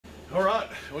All right,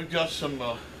 we've got some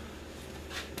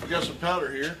powder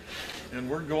here, and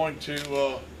we're going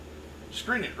to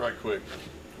screen it right quick.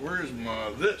 Where is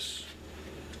my this?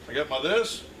 I got my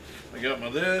this. I got my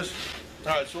this.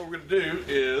 All right, so what we're going to do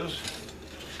is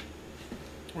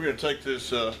we're going to take this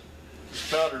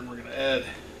powder and we're going to add.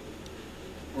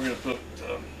 We're going to put,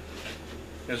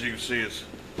 as you can see, it's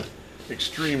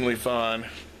extremely fine.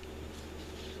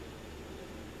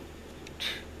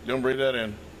 Don't breathe that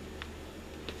in.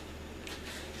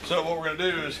 So what we're going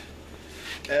to do is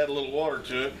add a little water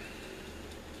to it.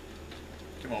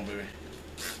 Come on, baby.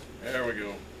 There we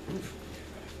go.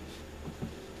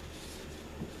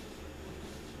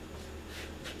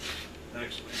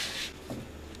 Excellent.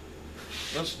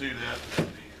 Let's do that.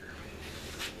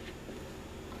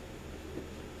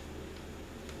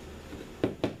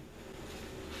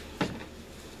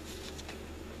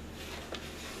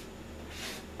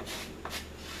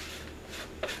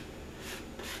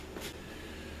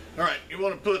 All right, you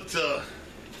want to put a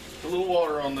little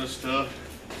water on this stuff,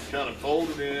 kind of fold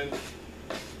it in. It's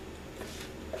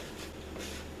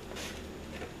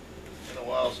been a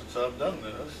while since I've done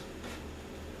this.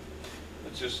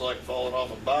 It's just like falling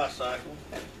off a bicycle.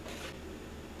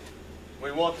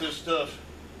 We want this stuff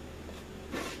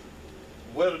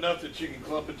wet enough that you can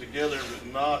clump it together,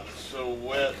 but not so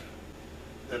wet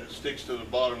that it sticks to the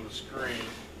bottom of the screen.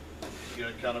 You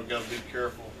kind of got to be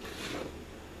careful,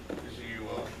 because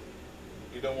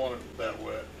you don't want it that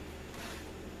wet.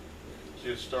 See,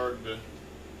 it's starting to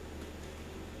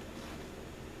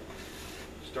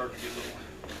get a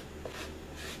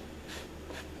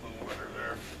little wetter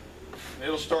there. And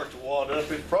it'll start to wad up.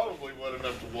 It's probably wet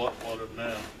enough to wad up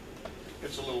now.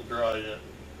 It's a little dry yet.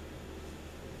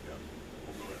 Yeah,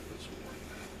 we'll go ahead and put some more in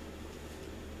there.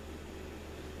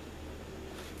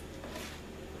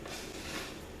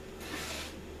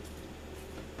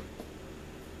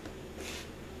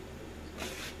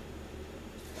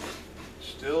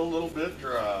 Still a little bit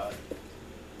dry.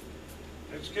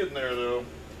 It's getting there though.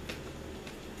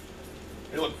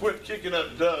 It'll quit kicking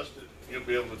up dust, you'll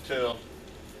be able to tell.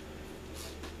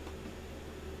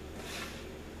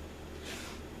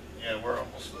 Yeah, we're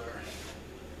almost there.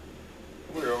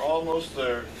 We are almost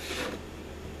there.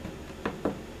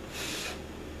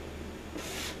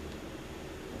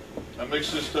 I mix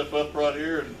this stuff up right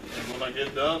here, and when I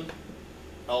get done,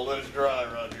 I'll let it dry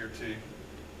right here too.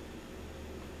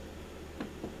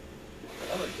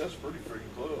 I think that's pretty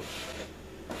freaking close.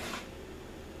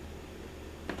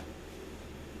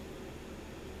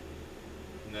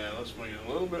 Now let's make it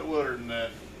a little bit wetter than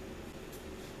that.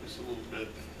 Just a little bit.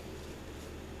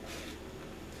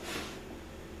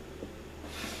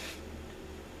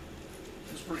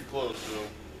 It's pretty close though.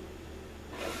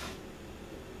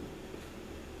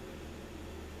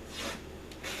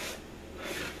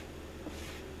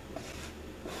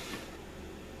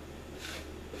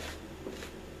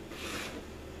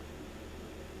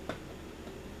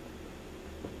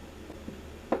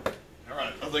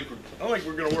 I think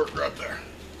we're going to work right there.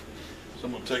 So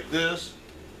I'm going to take this,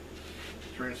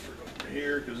 transfer it over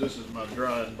here, because this is my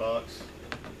drying box.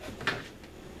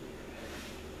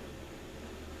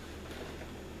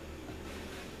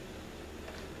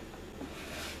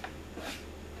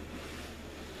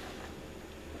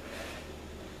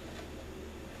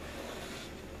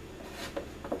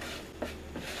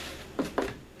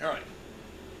 All right.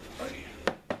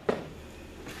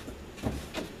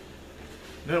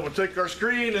 Then we'll take our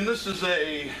screen, and this is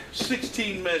a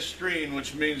 16 mesh screen,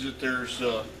 which means that there's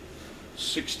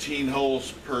 16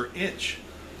 holes per inch.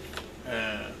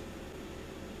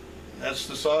 That's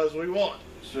the size we want.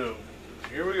 So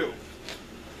here we go.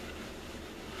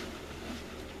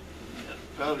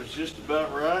 Powder's just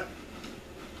about right.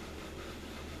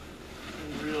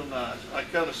 And real nice. I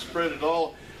kind of spread it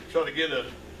all, try to get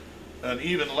an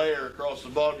even layer across the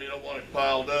bottom. You don't want it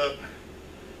piled up.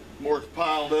 The more it's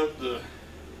piled up, the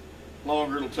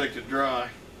longer it'll take to dry.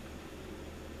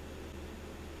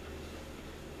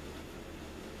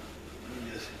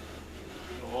 And just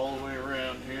go all the way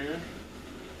around here,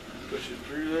 push it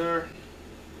through there.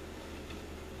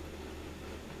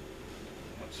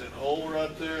 Watch that hole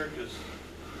right there, because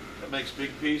that makes big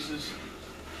pieces.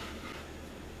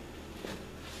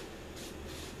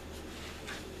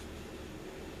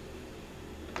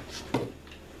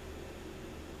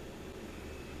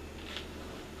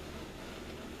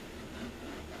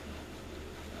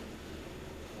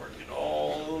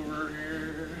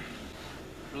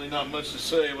 Not much to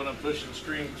say when I'm pushing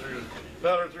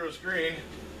powder through a screen.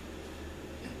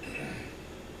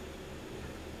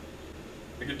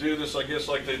 You could do this, I guess,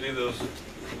 like they do those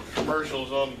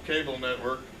commercials on cable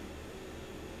network.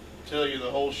 Tell you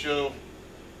the whole show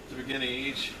the beginning of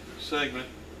each segment.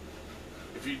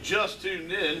 If you just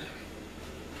tuned in,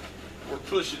 we're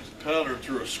pushing powder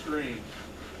through a screen.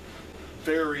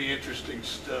 Very interesting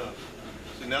stuff.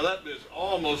 See, now that bit's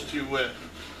almost too wet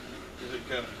because it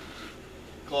kind of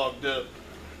clogged up.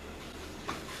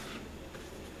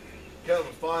 Kind of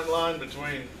a fine line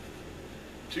between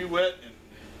too wet and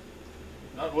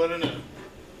not wet enough.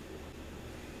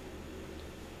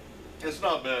 It's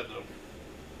not bad though.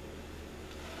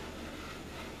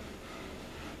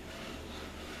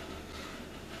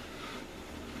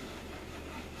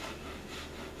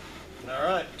 All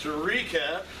right, to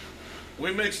recap,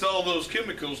 we mixed all those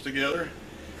chemicals together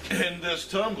in this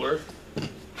tumbler.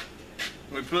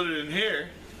 We put it in here,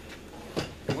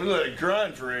 and we let it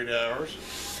grind for 8 hours.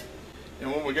 And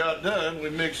when we got done, we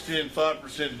mixed in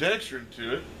 5% dextrin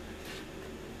to it.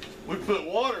 We put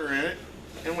water in it,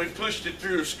 and we pushed it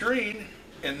through a screen,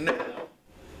 and now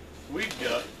we've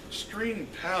got screen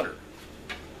powder.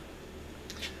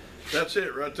 That's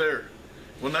it right there.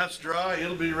 When that's dry,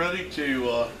 it'll be ready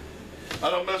to, I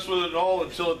don't mess with it at all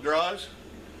until it dries.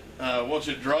 Once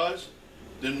it dries,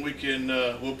 then we can,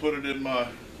 we'll put it in my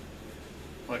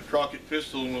Crockett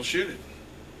pistol and we'll shoot it.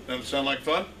 Doesn't sound like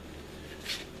fun?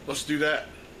 Let's do that.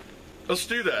 Let's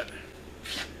do that.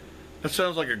 That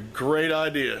sounds like a great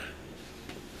idea.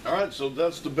 All right, so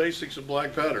that's the basics of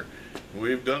black powder.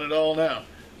 We've done it all now.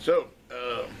 So,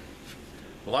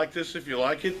 like this if you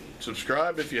like it.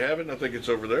 Subscribe if you haven't. I think it's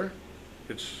over there.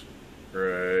 It's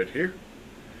right here.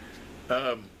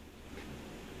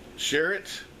 Share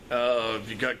it. If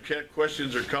you got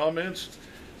questions or comments,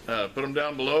 put them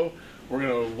down below. We're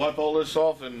going to wipe all this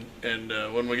off, and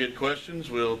when we get questions,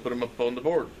 we'll put them up on the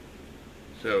board.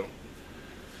 So,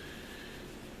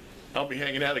 I'll be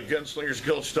hanging out at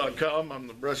gunslingersgulch.com. I'm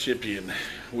the Brush Hippie, and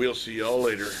we'll see y'all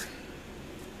later.